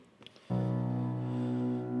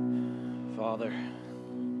Father.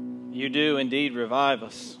 You do indeed revive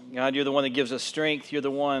us. God, you're the one that gives us strength. You're the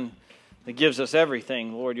one that gives us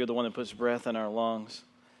everything. Lord, you're the one that puts breath in our lungs.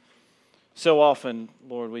 So often,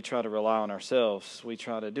 Lord, we try to rely on ourselves. We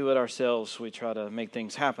try to do it ourselves. We try to make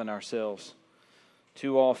things happen ourselves.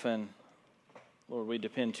 Too often, Lord, we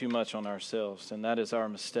depend too much on ourselves, and that is our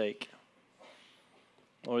mistake.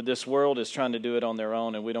 Lord, this world is trying to do it on their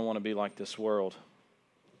own, and we don't want to be like this world.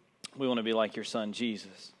 We want to be like your Son,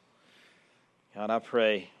 Jesus. God, I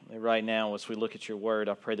pray that right now, as we look at your word,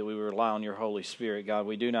 I pray that we rely on your Holy Spirit. God,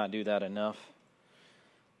 we do not do that enough.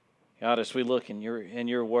 God, as we look in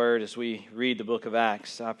your word, as we read the book of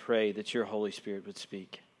Acts, I pray that your Holy Spirit would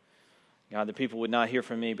speak. God, the people would not hear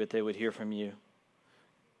from me, but they would hear from you.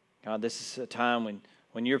 God, this is a time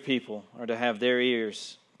when your people are to have their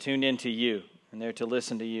ears tuned into you, and they're to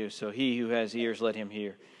listen to you. So he who has ears, let him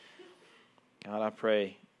hear. God, I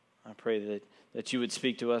pray that you would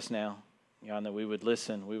speak to us now. God, and that we would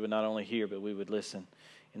listen. We would not only hear, but we would listen.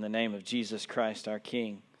 In the name of Jesus Christ, our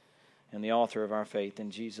King, and the author of our faith. In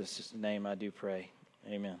Jesus' name I do pray.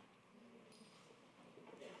 Amen.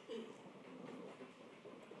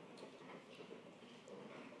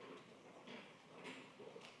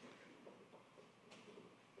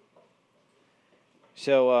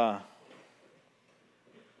 So,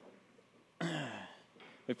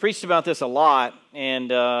 we preached about this a lot,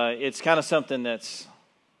 and it's kind of something that's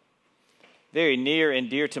very near and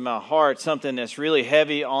dear to my heart, something that's really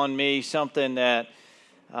heavy on me, something that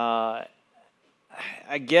I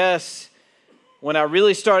guess when I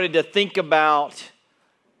really started to think about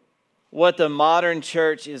what the modern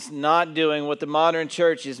church is not doing, what the modern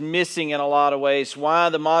church is missing in a lot of ways, why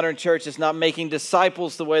the modern church is not making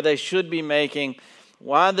disciples the way they should be making,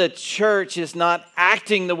 why the church is not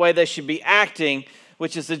acting the way they should be acting,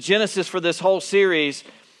 which is the genesis for this whole series,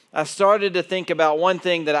 I started to think about one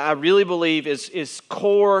thing that I really believe is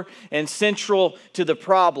core and central to the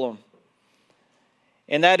problem.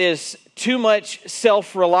 And that is too much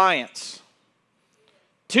self-reliance.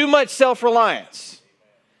 Too much self-reliance.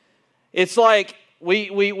 It's like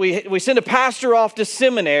we send a pastor off to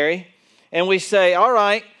seminary and we say, all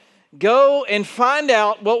right, go and find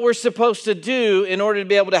out what we're supposed to do in order to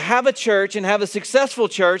be able to have a church and have a successful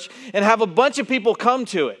church and have a bunch of people come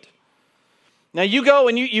to it. Now you go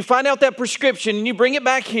and you find out that prescription and you bring it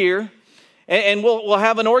back here and we'll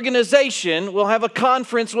have an organization, we'll have a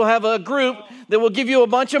conference, we'll have a group that will give you a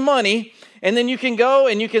bunch of money, and then you can go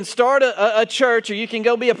and you can start a church, or you can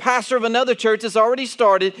go be a pastor of another church that's already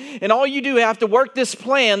started, and all you do have to work this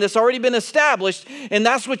plan that's already been established, and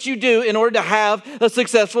that's what you do in order to have a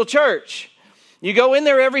successful church. You go in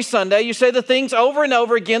there every Sunday, you say the things over and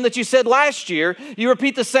over again that you said last year. You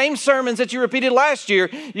repeat the same sermons that you repeated last year.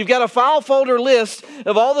 You've got a file folder list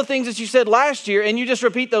of all the things that you said last year, and you just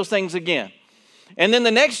repeat those things again. And then the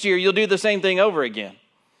next year, you'll do the same thing over again.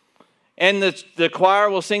 And the choir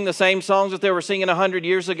will sing the same songs that they were singing 100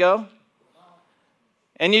 years ago.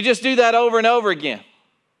 And you just do that over and over again.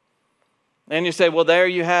 And you say, well, there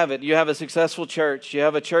you have it. You have a successful church. You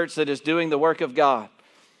have a church that is doing the work of God.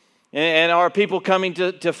 And are people coming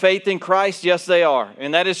to faith in Christ? Yes, they are.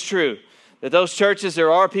 And that is true. That those churches,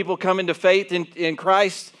 there are people coming to faith in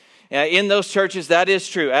Christ. In those churches, that is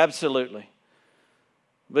true. Absolutely.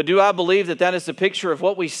 But do I believe that that is the picture of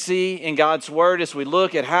what we see in God's Word as we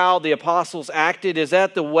look at how the apostles acted? Is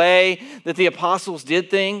that the way that the apostles did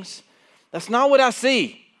things? That's not what I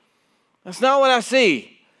see. That's not what I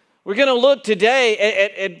see. We're going to look today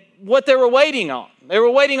at what they were waiting on. They were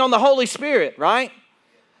waiting on the Holy Spirit, right?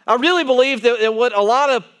 I really believe that what a lot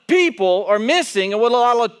of people are missing and what a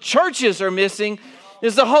lot of churches are missing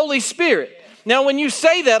is the Holy Spirit. Now, when you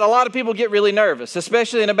say that, a lot of people get really nervous,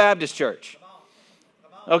 especially in a Baptist church.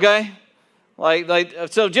 Okay?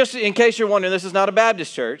 So just in case you're wondering, this is not a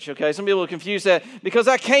Baptist church, okay? Some people are confused that because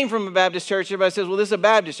I came from a Baptist church, everybody says, well, this is a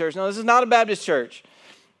Baptist church. No, this is not a Baptist church.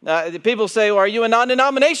 People say, well, are you a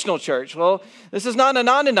non-denominational church? Well, this is not a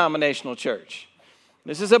non-denominational church.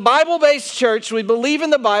 This is a Bible-based church. We believe in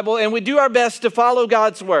the Bible, and we do our best to follow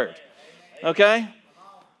God's Word. Okay?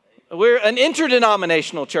 We're an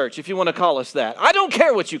interdenominational church, if you want to call us that. I don't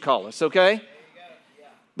care what you call us, okay?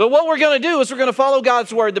 But what we're going to do is we're going to follow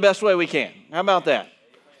God's Word the best way we can. How about that?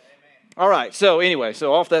 All right, so anyway,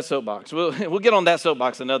 so off that soapbox. We'll get on that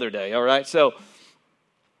soapbox another day, all right?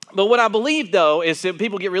 But what I believe, though, is that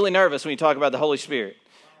people get really nervous when you talk about the Holy Spirit.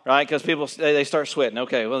 Right, because people, they start sweating.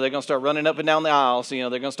 Okay, well, they're going to start running up and down the aisle. So, they're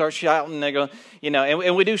going to start shouting. They're going,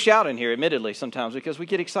 and we do shout in here, admittedly, sometimes because we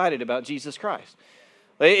get excited about Jesus Christ.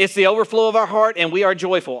 It's the overflow of our heart, and we are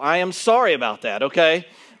joyful. I am sorry about that, okay?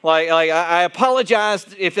 I apologize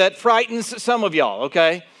if that frightens some of y'all,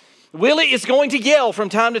 okay? Willie is going to yell from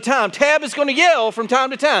time to time. Tab is going to yell from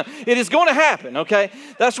time to time. It is going to happen, okay?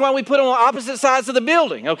 That's why we put them on opposite sides of the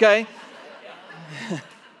building, okay?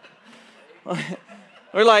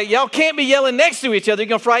 We're like, y'all can't be yelling next to each other. You're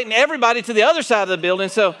going to frighten everybody to the other side of the building.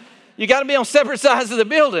 So you got to be on separate sides of the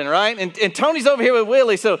building, right? And Tony's over here with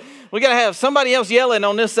Willie. So we got to have somebody else yelling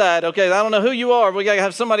on this side, okay? I don't know who you are. We got to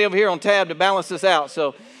have somebody over here on tab to balance this out.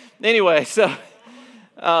 So anyway.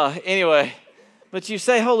 But you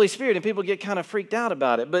say Holy Spirit, and people get kind of freaked out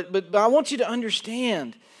about it. But I want you to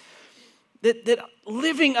understand that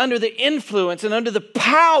living under the influence and under the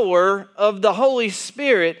power of the Holy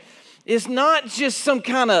Spirit is not just some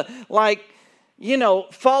kind of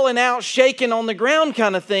falling out, shaking on the ground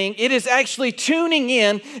kind of thing. It is actually tuning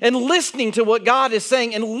in and listening to what God is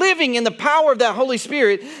saying and living in the power of that Holy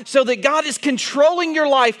Spirit so that God is controlling your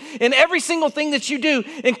life in every single thing that you do,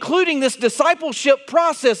 including this discipleship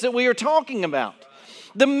process that we are talking about.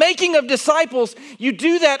 The making of disciples, you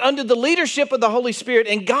do that under the leadership of the Holy Spirit,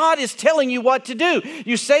 and God is telling you what to do.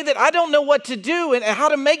 You say that I don't know what to do and how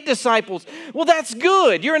to make disciples. Well, that's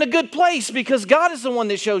good. You're in a good place because God is the one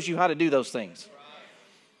that shows you how to do those things.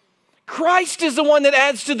 Christ is the one that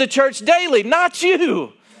adds to the church daily, not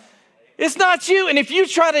you. It's not you. And if you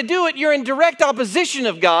try to do it, you're in direct opposition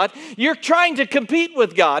of God. You're trying to compete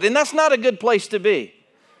with God, and that's not a good place to be,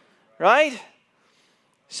 right?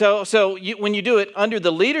 So when you do it under the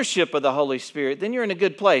leadership of the Holy Spirit, then you're in a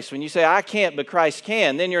good place. When you say, I can't, but Christ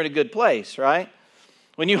can, then you're in a good place, right?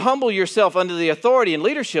 When you humble yourself under the authority and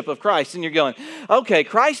leadership of Christ, and you're going, okay,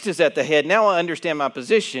 Christ is at the head, now I understand my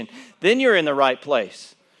position, then you're in the right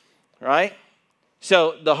place, right?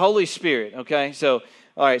 So the Holy Spirit, okay? So,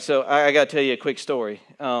 all right, so I got to tell you a quick story.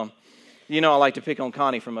 I like to pick on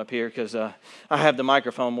Connie from up here because I have the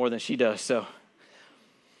microphone more than she does,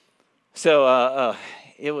 So,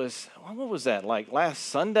 it was, what was that, like last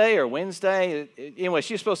Sunday or Wednesday? Anyway,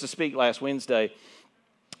 she was supposed to speak last Wednesday,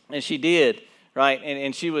 and she did, right?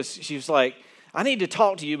 And she was like, I need to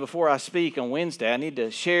talk to you before I speak on Wednesday. I need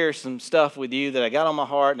to share some stuff with you that I got on my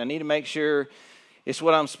heart, and I need to make sure it's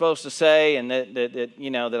what I'm supposed to say, and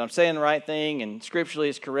that I'm saying the right thing, and scripturally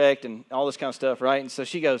it's correct, and all this kind of stuff, right? And so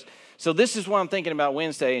she goes, so this is what I'm thinking about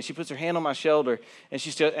Wednesday, and she puts her hand on my shoulder, and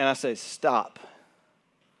I say, stop.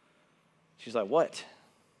 She's like, what?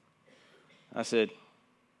 I said,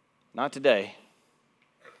 not today.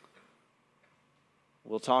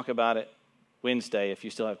 We'll talk about it Wednesday if you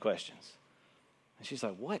still have questions. And she's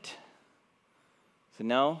like, what? I said,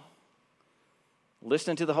 no.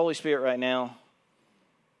 Listen to the Holy Spirit right now.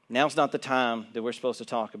 Now's not the time that we're supposed to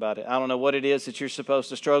talk about it. I don't know what it is that you're supposed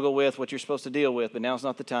to struggle with, what you're supposed to deal with, but now's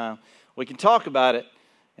not the time. We can talk about it,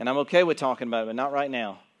 and I'm okay with talking about it, but not right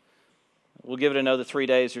now. We'll give it another 3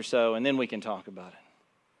 days or so, and then we can talk about it.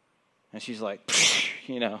 And she's like,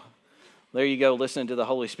 there you go, listening to the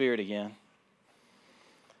Holy Spirit again.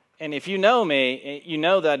 And if you know me, you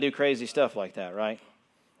know that I do crazy stuff like that, right?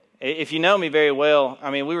 If you know me very well,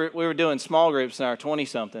 I mean, we were doing small groups in our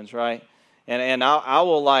 20-somethings, right? And I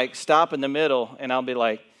will stop in the middle, and I'll be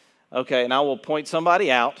like, okay, and I will point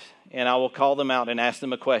somebody out, and I will call them out and ask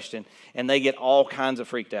them a question, and they get all kinds of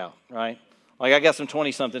freaked out, right? Like I got some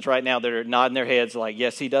 20-somethings right now that are nodding their heads like,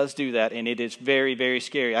 yes, he does do that, and it is very, very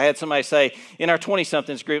scary. I had somebody say in our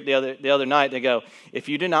 20-somethings group the other night, they go, if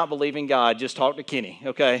you do not believe in God, just talk to Kenny,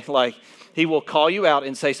 okay? Like he will call you out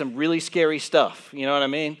and say some really scary stuff, you know what I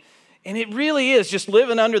mean? And it really is just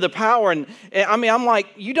living under the power. And I mean, I'm like,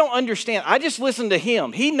 you don't understand. I just listen to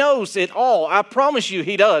him. He knows it all. I promise you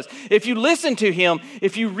he does. If you listen to him,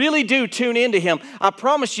 if you really do tune into him, I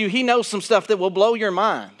promise you he knows some stuff that will blow your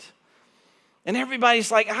mind. And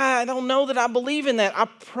everybody's like, I don't know that I believe in that. I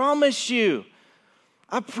promise you.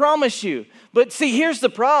 But see, here's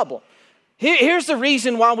the problem. Here's the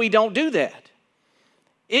reason why we don't do that.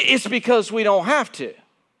 It's because we don't have to,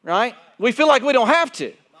 right? We feel like we don't have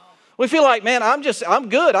to. We feel like, man, I'm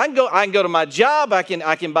good. I can go to my job. I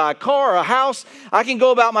can buy a car or a house. I can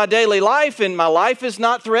go about my daily life, and my life is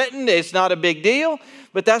not threatened. It's not a big deal.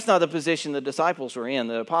 But that's not the position the disciples were in.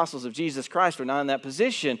 The apostles of Jesus Christ were not in that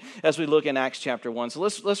position as we look in Acts chapter 1. So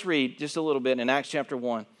let's read just a little bit in Acts chapter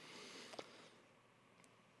 1.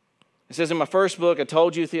 It says, in my first book, I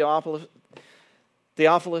told you, Theophilus,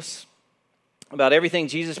 about everything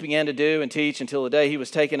Jesus began to do and teach until the day he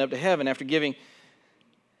was taken up to heaven after giving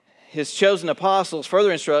his chosen apostles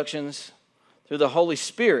further instructions through the Holy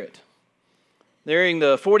Spirit. During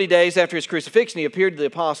the 40 days after his crucifixion, he appeared to the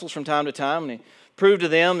apostles from time to time, and he proved to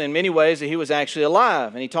them in many ways that he was actually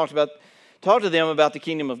alive. And he talked to them about the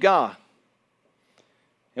kingdom of God.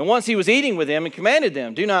 And once he was eating with them and commanded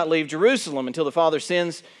them, do not leave Jerusalem until the Father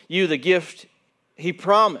sends you the gift he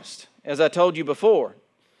promised. as I told you before.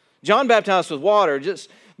 John baptized with water,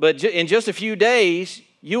 but in just a few days,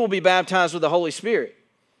 you will be baptized with the Holy Spirit.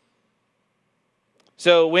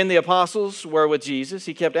 So when the apostles were with Jesus,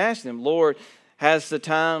 he kept asking them, Lord, has the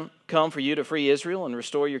time come for you to free Israel and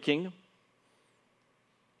restore your kingdom?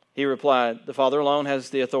 He replied, the Father alone has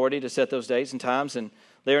the authority to set those days and times, and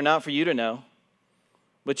they are not for you to know.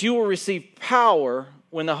 But you will receive power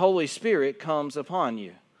when the Holy Spirit comes upon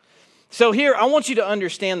you. So here, I want you to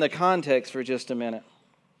understand the context for just a minute.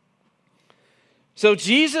 So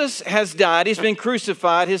Jesus has died. He's been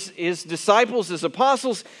crucified. His disciples, his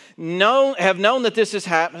apostles have known that this has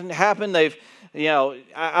happened. They've,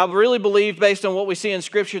 I really believe, based on what we see in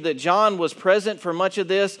Scripture, that John was present for much of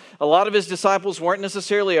this. A lot of his disciples weren't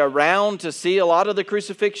necessarily around to see a lot of the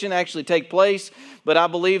crucifixion actually take place. But I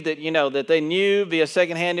believe that, that they knew via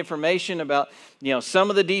secondhand information about, some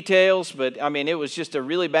of the details. But, it was just a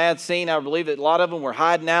really bad scene. I believe that a lot of them were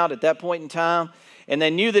hiding out at that point in time. And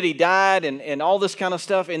they knew that he died and all this kind of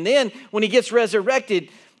stuff. And then when he gets resurrected,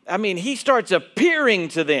 he starts appearing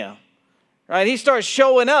to them. Right? He starts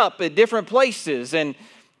showing up at different places. And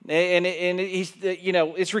he's,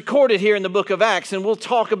 it's recorded here in the book of Acts. And we'll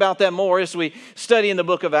talk about that more as we study in the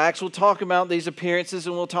book of Acts. We'll talk about these appearances,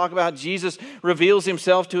 and we'll talk about how Jesus reveals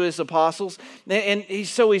himself to his apostles. And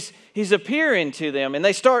he's appearing to them. And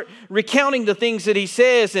they start recounting the things that he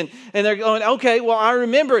says. And they're going, okay, well, I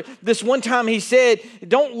remember this one time he said,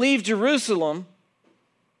 don't leave Jerusalem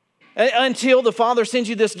until the Father sends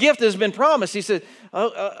you this gift that has been promised. He said,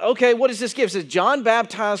 okay, what is this gift? It says, John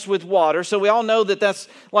baptized with water. So we all know that that's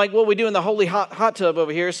like what we do in the holy hot tub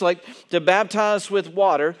over here. It's like to baptize with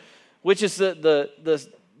water, which is the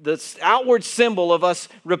outward symbol of us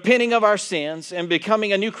repenting of our sins and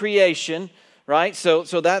becoming a new creation, right? So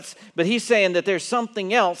that's, but he's saying that there's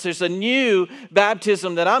something else. There's a new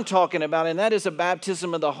baptism that I'm talking about, and that is a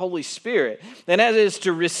baptism of the Holy Spirit. And that is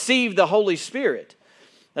to receive the Holy Spirit.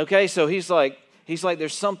 Okay, so he's like,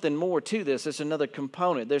 there's something more to this. There's another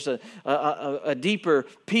component. There's a deeper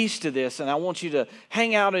piece to this, and I want you to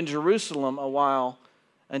hang out in Jerusalem a while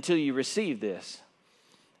until you receive this.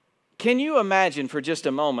 Can you imagine for just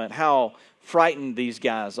a moment how frightened these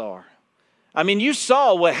guys are? You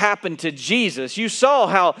saw what happened to Jesus. You saw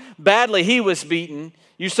how badly he was beaten.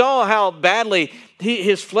 You saw how badly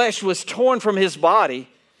his flesh was torn from his body.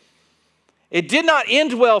 It did not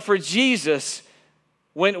end well for Jesus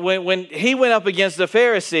when he went up against the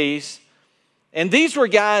Pharisees. And these were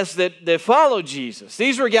guys that followed Jesus.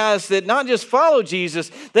 These were guys that not just followed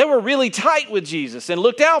Jesus, they were really tight with Jesus and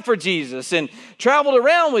looked out for Jesus and traveled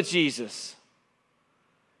around with Jesus.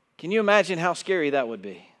 Can you imagine how scary that would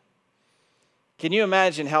be? Can you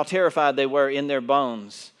imagine how terrified they were in their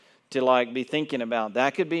bones to be thinking about,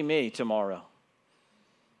 that could be me tomorrow.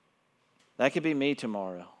 That could be me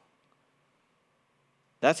tomorrow.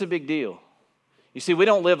 That's a big deal. You see, we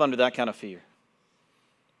don't live under that kind of fear.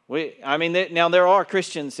 Now there are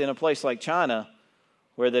Christians in a place like China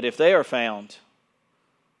where that if they are found,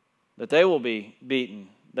 that they will be beaten,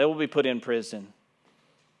 they will be put in prison,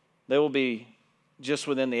 they will be just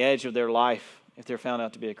within the edge of their life if they're found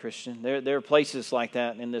out to be a Christian. There are places like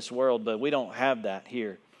that in this world, but we don't have that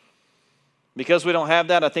here. Because we don't have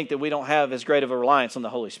that, I think that we don't have as great of a reliance on the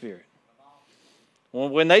Holy Spirit.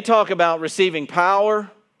 When they talk about receiving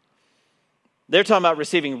power, they're talking about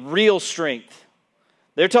receiving real strength.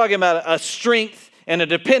 They're talking about a strength and a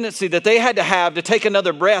dependency that they had to have to take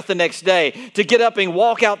another breath the next day, to get up and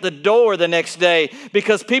walk out the door the next day,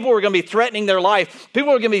 because people were going to be threatening their life.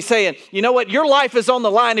 People were going to be saying, you know what, your life is on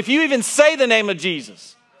the line if you even say the name of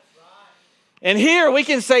Jesus. And here we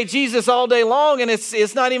can say Jesus all day long and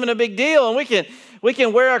it's not even a big deal. And we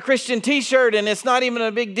can wear our Christian t-shirt and it's not even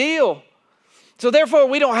a big deal. So therefore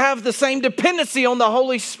we don't have the same dependency on the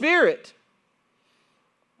Holy Spirit.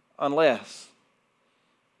 Unless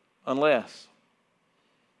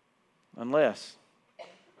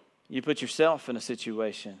you put yourself in a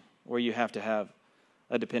situation where you have to have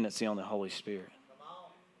a dependency on the Holy Spirit.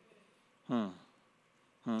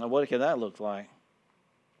 What could that look like?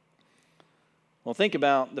 Well, think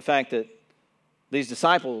about the fact that these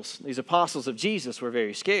disciples, these apostles of Jesus, were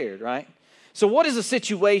very scared, right? So what is a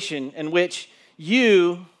situation in which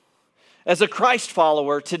you, as a Christ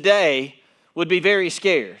follower today, would be very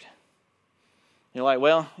scared? You're like,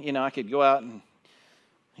 well, I could go out and,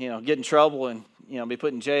 get in trouble and, be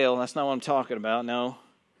put in jail. That's not what I'm talking about, no.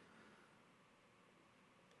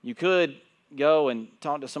 You could go and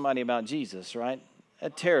talk to somebody about Jesus, right?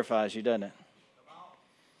 That terrifies you, doesn't it?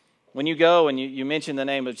 When you go and you mention the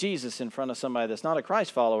name of Jesus in front of somebody that's not a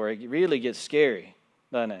Christ follower, it really gets scary,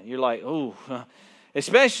 doesn't it? You're like, ooh.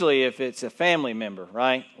 Especially if it's a family member,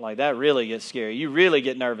 right? Like that really gets scary. You really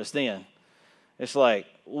get nervous then. It's like,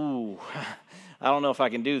 ooh, I don't know if I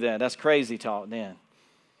can do that. That's crazy talk then.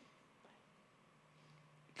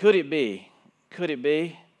 Could it be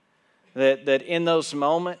that in those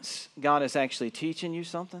moments, God is actually teaching you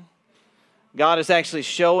something? God is actually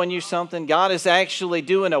showing you something. God is actually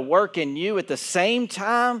doing a work in you at the same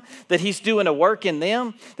time that He's doing a work in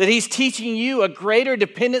them. That He's teaching you a greater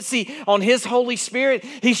dependency on His Holy Spirit.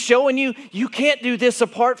 He's showing you, you can't do this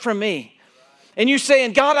apart from me. And you're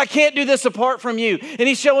saying, God, I can't do this apart from you. And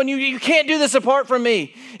He's showing you, you can't do this apart from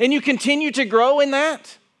me. And you continue to grow in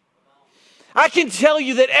that. I can tell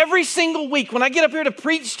you that every single week when I get up here to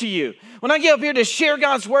preach to you, when I get up here to share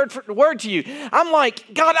God's word to you, I'm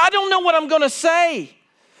like, God, I don't know what I'm going to say.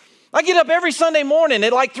 I get up every Sunday morning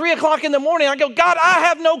at like 3 o'clock in the morning. I go, God, I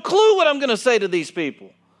have no clue what I'm going to say to these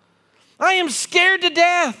people. I am scared to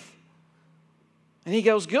death. And He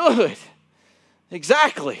goes, good.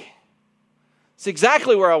 Exactly. It's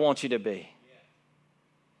exactly where I want you to be.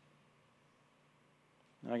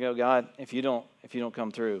 And I go, God, if you don't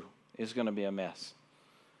come through, it's going to be a mess.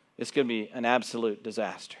 It's going to be an absolute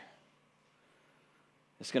disaster.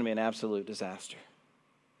 It's going to be an absolute disaster.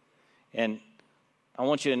 And I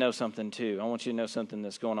want you to know something too. I want you to know something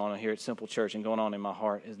that's going on here at Simple Church and going on in my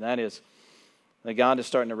heart. And that is that God is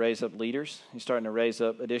starting to raise up leaders. He's starting to raise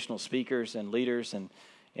up additional speakers and leaders. And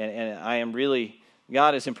I am really,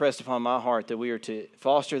 God has impressed upon my heart that we are to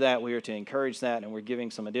foster that. We are to encourage that. And we're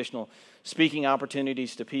giving some additional speaking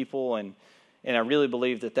opportunities to people. And I really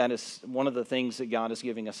believe that is one of the things that God is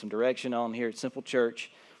giving us some direction on here at Simple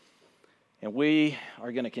Church. And we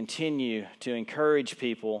are going to continue to encourage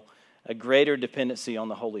people a greater dependency on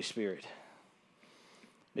the Holy Spirit.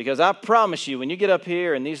 Because I promise you, when you get up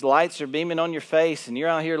here and these lights are beaming on your face and you're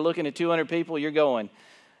out here looking at 200 people, you're going,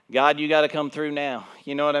 God, you got to come through now.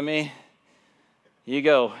 You know what I mean? You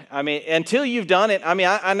go. I mean, until you've done it, I mean,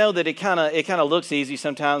 I know that it kind of looks easy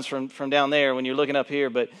sometimes from down there when you're looking up here,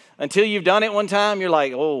 but until you've done it one time, you're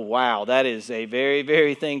like, oh, wow, that is a very,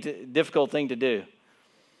 very difficult thing to do.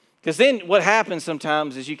 Because then what happens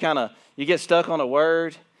sometimes is you get stuck on a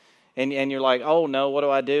word and you're like, oh, no, what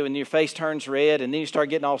do I do? And your face turns red and then you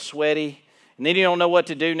start getting all sweaty and then you don't know what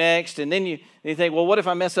to do next. And then you think, well, what if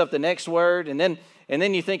I mess up the next word? And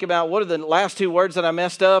then you think about what are the last 2 words that I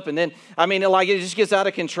messed up? And then, I mean, like it just gets out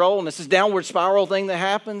of control and it's this downward spiral thing that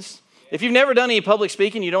happens. If you've never done any public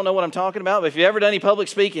speaking, you don't know what I'm talking about. But if you've ever done any public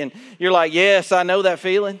speaking, you're like, yes, I know that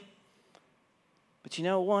feeling. But you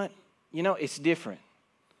know what? It's different.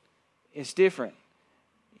 It's different.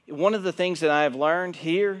 One of the things that I have learned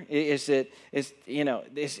here is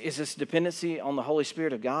this dependency on the Holy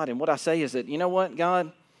Spirit of God. And what I say is that, you know what,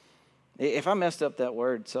 God, if I messed up that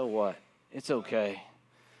word, so what? It's okay.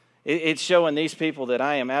 It's showing these people that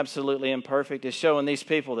I am absolutely imperfect. It's showing these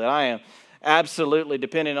people that I am absolutely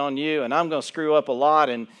dependent on you, and I'm going to screw up a lot,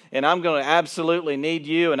 and I'm going to absolutely need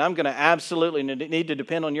you, and I'm going to absolutely need to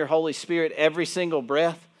depend on your Holy Spirit every single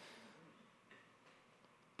breath.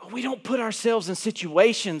 But we don't put ourselves in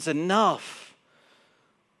situations enough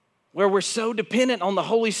where we're so dependent on the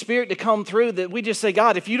Holy Spirit to come through that we just say,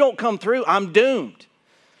 God, if you don't come through, I'm doomed.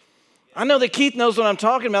 I know that Keith knows what I'm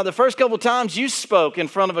talking about. The first couple times you spoke in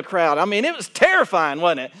front of a crowd, I mean, it was terrifying,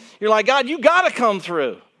 wasn't it? You're like, God, you got to come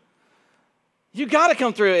through. You got to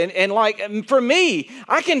come through. And like, for me,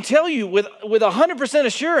 I can tell you with 100%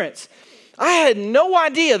 assurance, I had no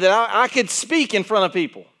idea that I could speak in front of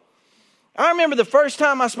people. I remember the first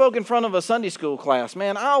time I spoke in front of a Sunday school class,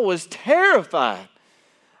 man, I was terrified.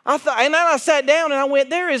 And then I sat down and I went,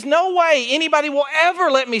 there is no way anybody will ever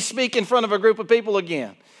let me speak in front of a group of people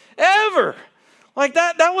again. Ever. Like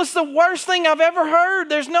that was the worst thing I've ever heard.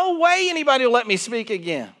 There's no way anybody will let me speak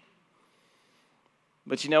again.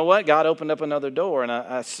 But you know what? God opened up another door and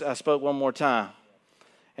I spoke one more time.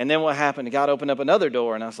 And then what happened? God opened up another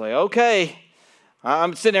door and I was like, okay.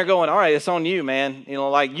 I'm sitting there going, all right, it's on you, man.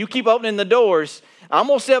 Like you keep opening the doors. I'm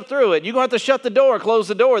going to step through it. You're going to have to shut the door and close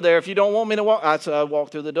the door there if you don't want me to walk. So I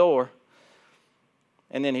walked through the door.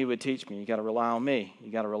 And then he would teach me, you got to rely on me.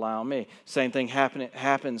 You got to rely on me. Same thing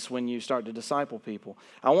happens when you start to disciple people.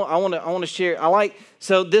 I want to share.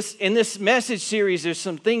 In this message series, there's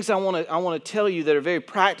some things I want to tell you that are very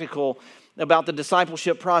practical about the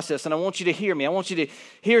discipleship process. And I want you to hear me. I want you to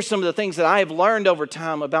hear some of the things that I have learned over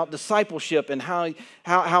time about discipleship and how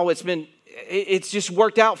it's just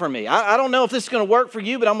worked out for me. I don't know if this is going to work for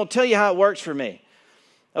you, but I'm going to tell you how it works for me.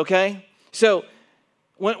 Okay? So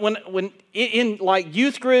when in like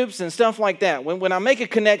youth groups and stuff like that, when I make a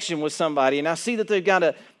connection with somebody and I see that they've got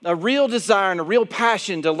a real desire and a real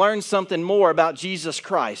passion to learn something more about Jesus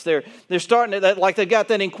Christ, they're starting to, like they've got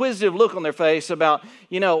that inquisitive look on their face about,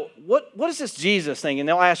 what is this Jesus thing? And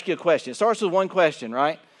they'll ask you a question. It starts with one question,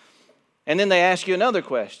 right? And then they ask you another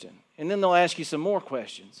question. And then they'll ask you some more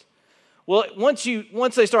questions. Well, once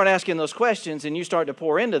they start asking those questions and you start to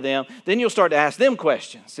pour into them, then you'll start to ask them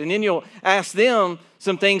questions. And then you'll ask them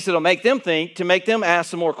some things that'll make them think, to make them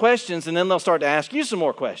ask some more questions, and then they'll start to ask you some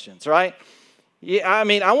more questions, right? Yeah,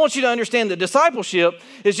 I want you to understand that discipleship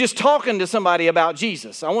is just talking to somebody about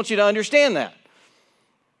Jesus. I want you to understand that.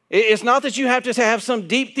 It's not that you have to have some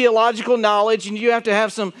deep theological knowledge and you have to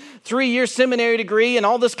have some 3-year seminary degree and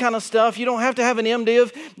all this kind of stuff. You don't have to have an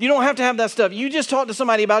MDiv. You don't have to have that stuff. You just talk to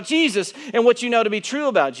somebody about Jesus and what you know to be true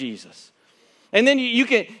about Jesus. And then you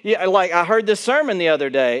can, like I heard this sermon the other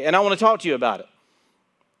day and I want to talk to you about it.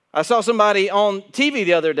 I saw somebody on TV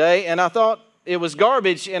the other day and I thought it was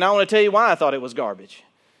garbage, and I want to tell you why I thought it was garbage.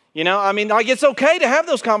 It's okay to have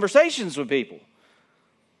those conversations with people.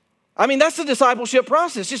 That's the discipleship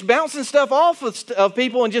process, just bouncing stuff off of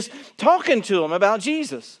people and just talking to them about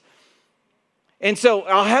Jesus. And so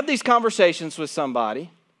I'll have these conversations with somebody,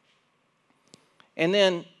 and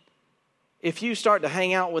then if you start to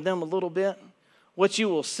hang out with them a little bit, what you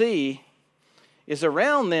will see is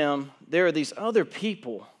around them, there are these other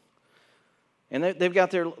people, and they've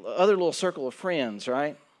got their other little circle of friends,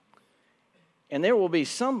 right? And there will be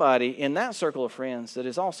somebody in that circle of friends that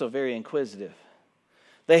is also very inquisitive.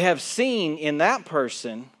 They have seen in that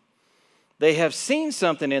person, they have seen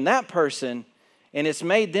something in that person, and it's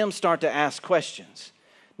made them start to ask questions.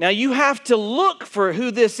 Now, you have to look for who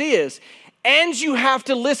this is, and you have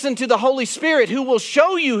to listen to the Holy Spirit who will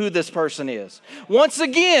show you who this person is. Once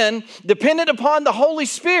again, dependent upon the Holy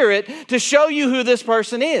Spirit to show you who this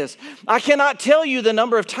person is. I cannot tell you the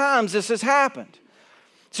number of times this has happened.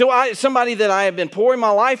 So somebody that I have been pouring my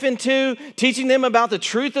life into, teaching them about the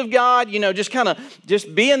truth of God,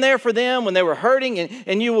 just being there for them when they were hurting.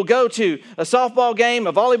 And you will go to a softball game,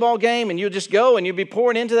 a volleyball game, and you'll just go and you'll be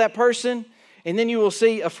pouring into that person. And then you will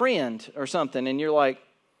see a friend or something, and you're like,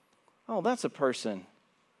 oh, that's a person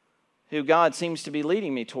who God seems to be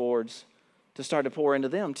leading me towards to start to pour into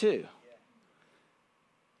them too.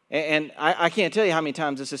 And I can't tell you how many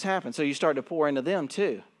times this has happened. So you start to pour into them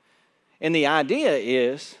too. And the idea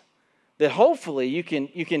is that hopefully you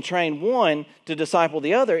can train one to disciple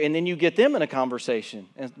the other, and then you get them in a conversation,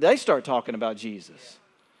 and they start talking about Jesus.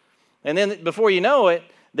 And then before you know it,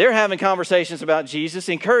 they're having conversations about Jesus,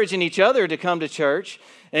 encouraging each other to come to church,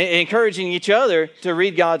 encouraging each other to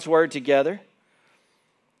read God's Word together.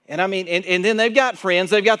 And and then they've got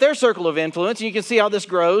friends, they've got their circle of influence, and you can see how this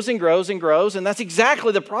grows and grows and grows, and that's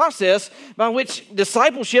exactly the process by which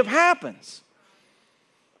discipleship happens.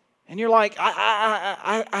 And you're like,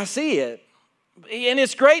 I see it. And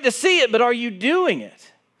it's great to see it, but are you doing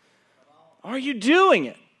it? Are you doing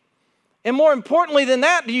it? And more importantly than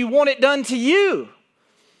that, do you want it done to you?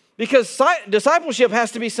 Because discipleship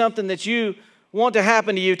has to be something that you want to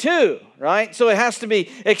happen to you too, right? So it has to be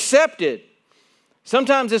accepted.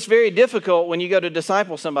 Sometimes it's very difficult when you go to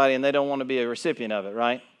disciple somebody and they don't want to be a recipient of it,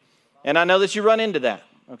 right? And I know that you run into that,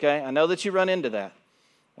 okay? I know that you run into that.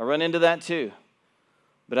 I run into that too.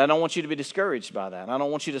 But I don't want you to be discouraged by that. I don't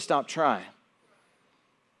want you to stop trying.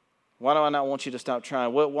 Why do I not want you to stop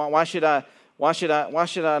trying? Why should I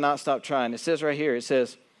not stop trying? It says right here, it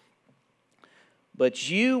says, but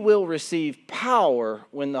you will receive power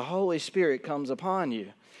when the Holy Spirit comes upon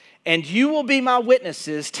you. And you will be my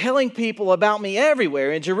witnesses, telling people about me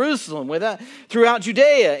everywhere in Jerusalem, throughout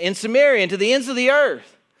Judea, in Samaria, and to the ends of the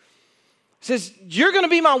earth. It says, you're going to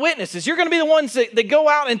be my witnesses. You're going to be the ones that go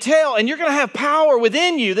out and tell, and you're going to have power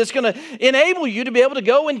within you that's going to enable you to be able to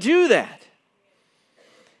go and do that.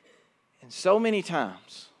 And so many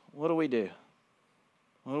times, what do we do?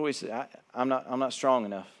 What do we say? I'm not strong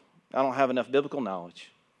enough. I don't have enough biblical knowledge.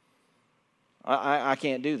 I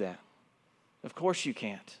can't do that. Of course you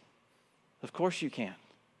can't. Of course you can't.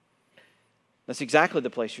 That's exactly the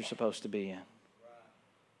place you're supposed to be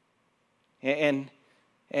in.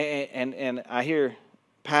 And I hear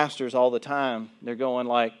pastors all the time, they're going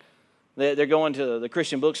to the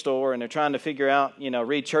Christian bookstore and they're trying to figure out,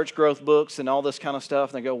 read church growth books and all this kind of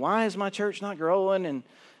stuff. And they go, why is my church not growing? And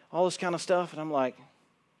all this kind of stuff. And I'm like,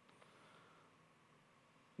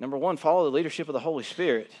 number one, follow the leadership of the Holy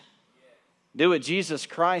Spirit. Do what Jesus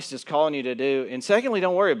Christ is calling you to do. And secondly,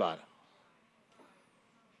 don't worry about it.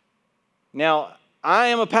 Now, I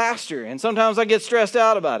am a pastor, and sometimes I get stressed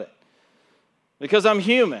out about it because I'm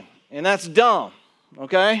human, and that's dumb,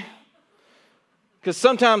 okay? Because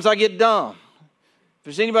sometimes I get dumb. If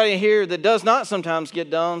there's anybody here that does not sometimes get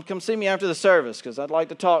dumb, come see me after the service because I'd like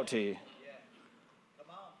to talk to you.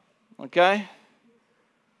 Okay?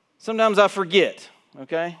 Sometimes I forget.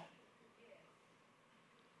 Okay?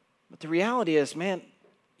 But the reality is, man,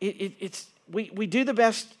 we do the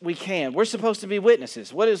best we can. We're supposed to be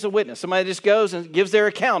witnesses. What is a witness? Somebody just goes and gives their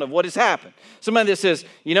account of what has happened. Somebody that says,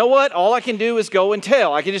 you know what? All I can do is go and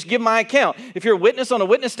tell. I can just give my account. If you're a witness on a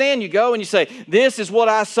witness stand, you go and you say, this is what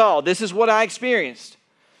I saw. This is what I experienced.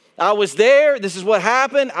 I was there. This is what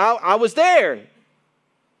happened. I was there.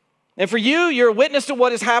 And for you, you're a witness to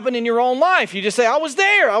what has happened in your own life. You just say, I was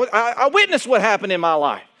there. I witnessed what happened in my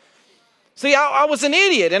life. See, I was an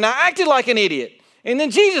idiot, and I acted like an idiot. And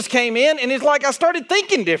then Jesus came in, and it's like I started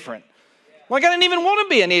thinking different. Like I didn't even want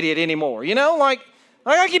to be an idiot anymore, you know? Like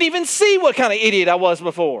I could even see what kind of idiot I was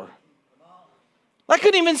before. I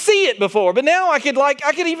couldn't even see it before, but now I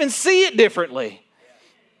could even see it differently.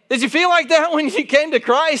 Did you feel like that when you came to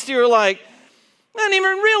Christ? You were like, I didn't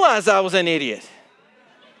even realize I was an idiot.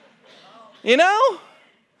 You know?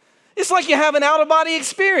 It's like you have an out-of-body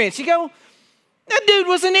experience. You go, that dude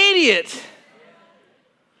was an idiot.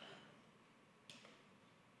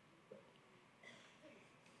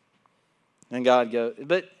 And God goes,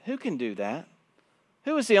 but who can do that?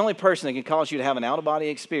 Who is the only person that can cause you to have an out-of-body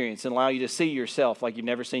experience and allow you to see yourself like you've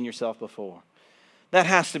never seen yourself before? That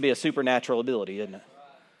has to be a supernatural ability, isn't it?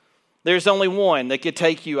 There's only one that could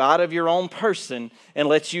take you out of your own person and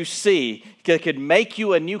let you see, that could make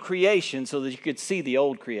you a new creation so that you could see the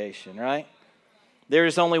old creation, right? There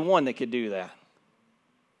is only one that could do that.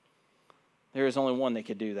 There is only one that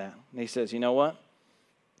could do that. And he says, you know what?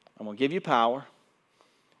 I'm going to give you power,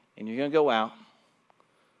 and you're going to go out,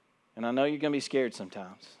 and I know you're going to be scared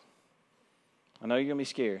sometimes. I know you're going to be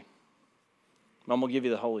scared. But I'm going to give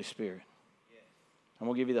you the Holy Spirit. I'm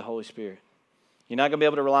going to give you the Holy Spirit. You're not going to be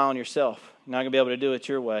able to rely on yourself. You're not going to be able to do it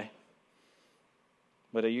your way.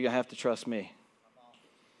 But you're going to have to trust me.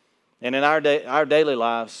 And in our daily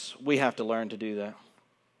lives, we have to learn to do that.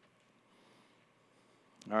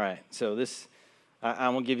 All right, so this,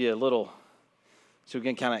 I'm going to give you a little, so we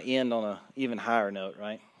can kind of end on an even higher note,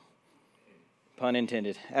 right? Pun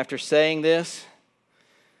intended. After saying this,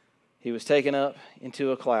 he was taken up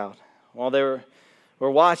into a cloud. While they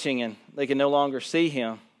were watching and they could no longer see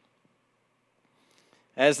him,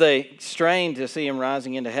 as they strained to see him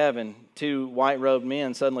rising into heaven, two white-robed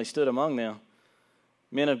men suddenly stood among them.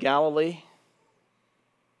 Men of Galilee,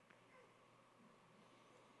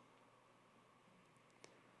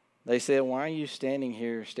 they said, why are you standing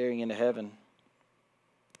here staring into heaven?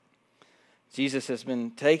 Jesus has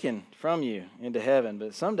been taken from you into heaven,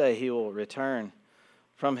 but someday he will return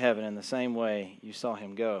from heaven in the same way you saw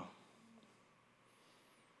him go.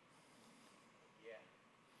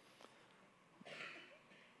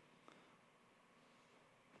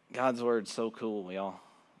 God's word's so cool, y'all.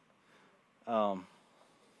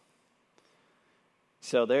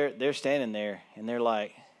 So they're standing there, and they're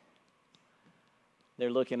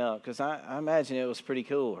looking up, because I imagine it was pretty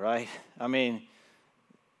cool, right? I mean,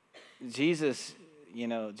 Jesus,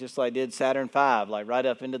 just like did Saturn V, like right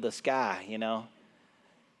up into the sky, and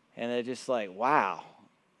they're just like, wow.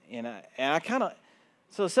 And I kind of,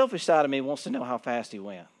 so the selfish side of me wants to know how fast he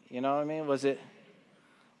went. You know what I mean? Was it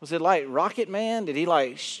like Rocket Man? Did he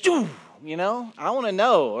like, shoo, I want to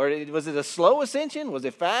know. Or was it a slow ascension? Was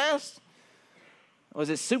it fast? Was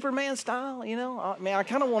it Superman style? I mean, I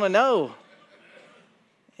kind of want to know.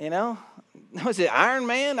 Was it Iron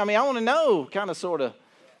Man? I mean, I want to know, kind of, sort of.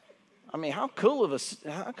 I mean, how cool of a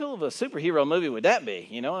superhero movie would that be?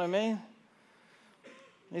 You know what I mean?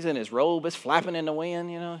 He's in his robe, it's flapping in the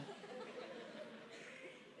wind,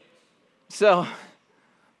 So,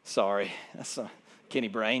 sorry, that's Kenny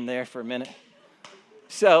Brain there for a minute.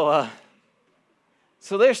 So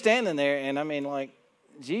they're standing there, and I mean, like,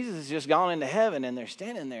 Jesus has just gone into heaven, and they're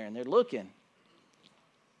standing there, and they're looking.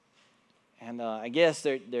 And I guess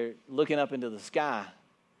they're looking up into the sky,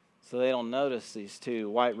 so they don't notice these two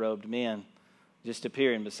white-robed men just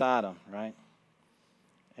appearing beside them, right?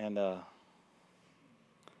 And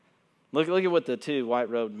look at what the two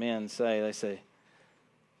white-robed men say. They say,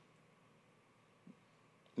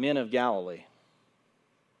 men of Galilee.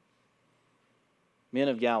 Men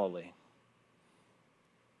of Galilee.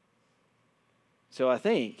 So I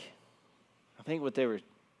think what they were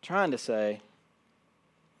trying to say,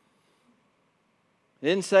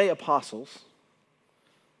 didn't say apostles,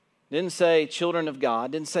 didn't say children of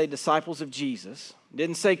God, didn't say disciples of Jesus,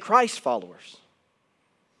 didn't say Christ followers.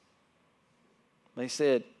 They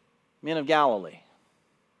said, men of Galilee.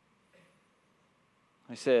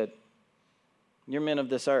 They said, you're men of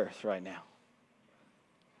this earth right now.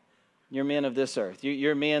 You're men of this earth.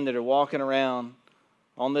 You're men that are walking around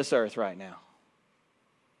on this earth right now.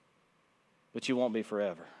 But you won't be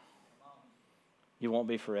forever. You won't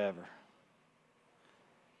be forever.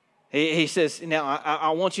 He says, now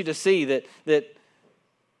I want you to see that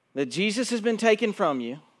Jesus has been taken from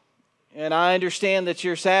you, and I understand that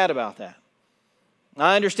you're sad about that.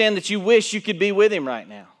 I understand that you wish you could be with him right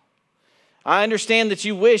now. I understand that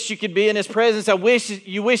you wish you could be in his presence.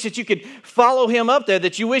 You wish that you could follow him up there,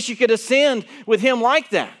 that you wish you could ascend with him like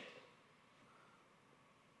that.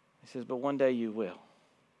 He says, but one day you will.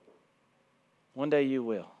 One day you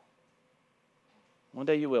will. One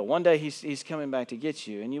day you will. One day he's coming back to get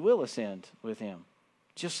you, and you will ascend with him.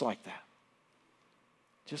 Just like that.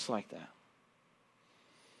 Just like that.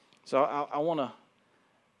 So I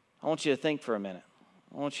want you to think for a minute.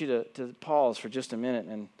 I want you to pause for just a minute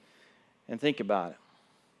and think about it.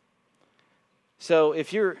 So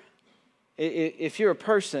if you're a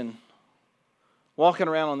person walking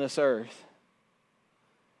around on this earth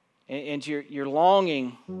and you're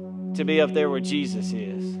longing to be up there where Jesus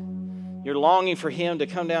is, you're longing for him to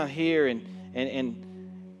come down here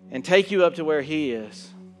and take you up to where he is,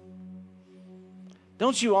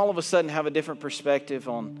 don't you all of a sudden have a different perspective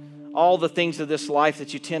on all the things of this life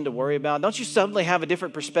that you tend to worry about? Don't you suddenly have a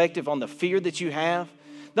different perspective on the fear that you have?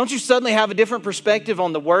 Don't you suddenly have a different perspective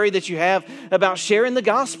on the worry that you have about sharing the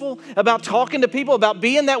gospel, about talking to people, about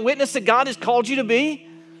being that witness that God has called you to be?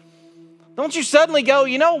 Don't you suddenly go,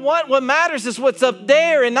 you know what? What matters is what's up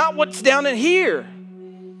there and not what's down in here.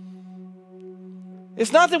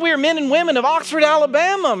 It's not that we are men and women of Oxford,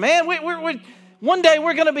 Alabama, man. One day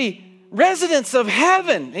we're going to be residents of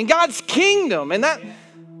heaven in God's kingdom, and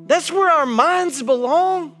that's where our minds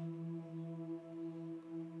belong.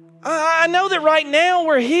 I know that right now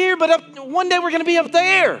we're here, but one day we're going to be up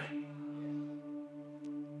there.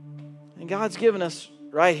 And God's given us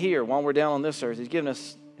right here, while we're down on this earth, he's given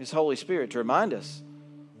us his Holy Spirit to remind us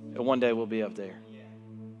that one day we'll be up there.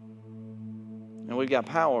 And we've got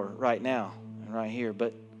power right now and right here,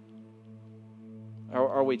 but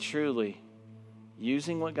are we truly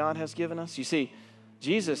using what God has given us? You see,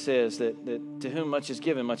 Jesus says that to whom much is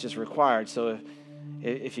given, much is required. So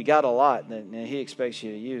if you got a lot, then he expects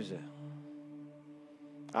you to use it.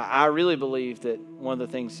 I really believe that one of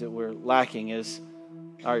the things that we're lacking is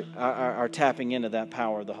our tapping into that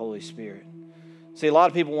power of the Holy Spirit. See, a lot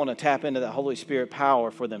of people want to tap into that Holy Spirit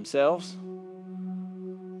power for themselves.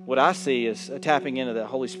 What I see is a tapping into that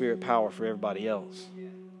Holy Spirit power for everybody else.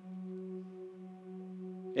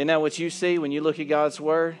 Isn't that what you see when you look at God's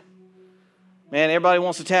Word? Man, everybody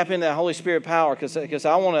wants to tap into that Holy Spirit power because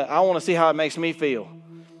I want to see how it makes me feel.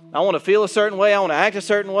 I want to feel a certain way. I want to act a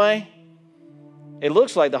certain way. It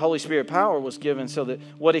looks like the Holy Spirit power was given so that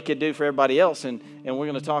what it could do for everybody else. And we're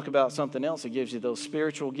going to talk about something else that gives you those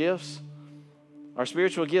spiritual gifts. Are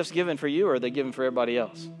spiritual gifts given for you, or are they given for everybody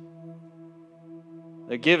else?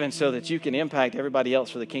 They're given so that you can impact everybody else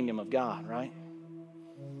for the kingdom of God, right?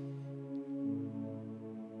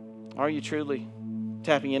 Are you truly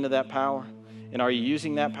tapping into that power? And are you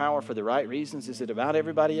using that power for the right reasons? Is it about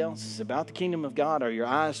everybody else? Is it about the kingdom of God? Are your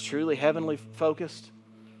eyes truly heavenly focused?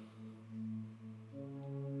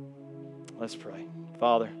 Let's pray.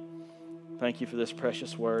 Father, thank you for this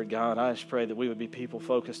precious word. God, I just pray that we would be people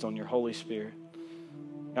focused on your Holy Spirit.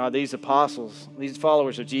 God, these apostles, these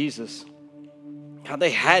followers of Jesus, God,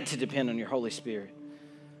 they had to depend on your Holy Spirit.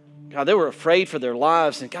 God, they were afraid for their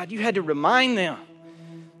lives. And God, you had to remind them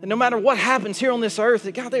that no matter what happens here on this earth,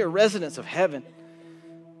 that God, they are residents of heaven.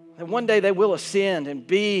 That one day they will ascend and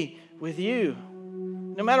be with you.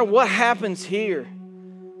 No matter what happens here.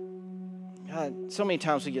 God, so many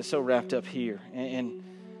times we get so wrapped up here. And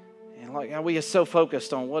like God, we get so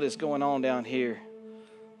focused on what is going on down here.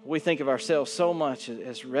 We think of ourselves so much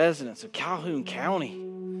as residents of Calhoun County.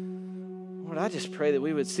 Lord, I just pray that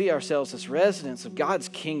we would see ourselves as residents of God's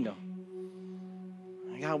kingdom.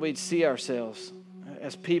 And God, we'd see ourselves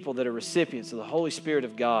as people that are recipients of the Holy Spirit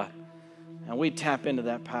of God. And we tap into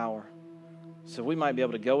that power so we might be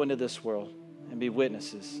able to go into this world and be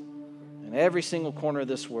witnesses in every single corner of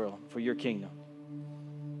this world for your kingdom.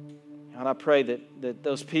 God, I pray that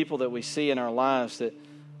those people that we see in our lives, that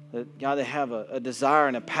God, they have a desire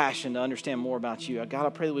and a passion to understand more about you. God, I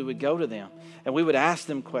pray that we would go to them and we would ask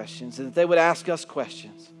them questions and that they would ask us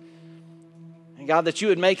questions. And God, that you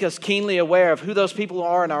would make us keenly aware of who those people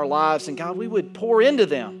are in our lives. And God, we would pour into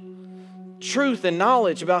them truth and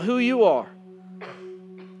knowledge about who you are.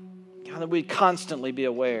 God, that we'd constantly be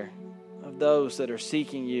aware of those that are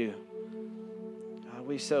seeking you. God,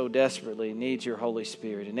 we so desperately need your Holy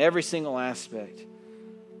Spirit in every single aspect.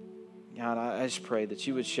 God, I just pray that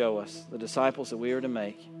you would show us the disciples that we are to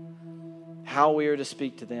make. how we are to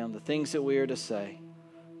speak to them, the things that we are to say.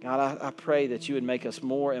 God, I pray that you would make us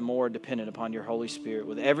more and more dependent upon your Holy Spirit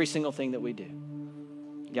with every single thing that we do.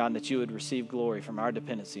 God, and that you would receive glory from our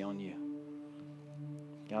dependency on you.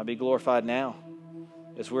 God, be glorified now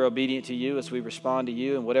as we're obedient to you, as we respond to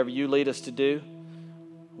you, and whatever you lead us to do,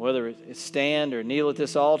 whether it's stand or kneel at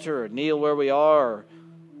this altar or kneel where we are or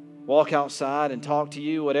walk outside and talk to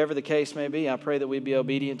you, whatever the case may be, I pray that we'd be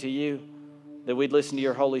obedient to you, that we'd listen to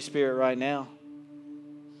your Holy Spirit right now.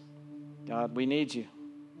 God, we need you.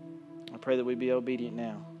 I pray that we'd be obedient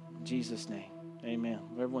now. In Jesus' name, amen.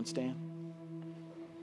 Will everyone stand?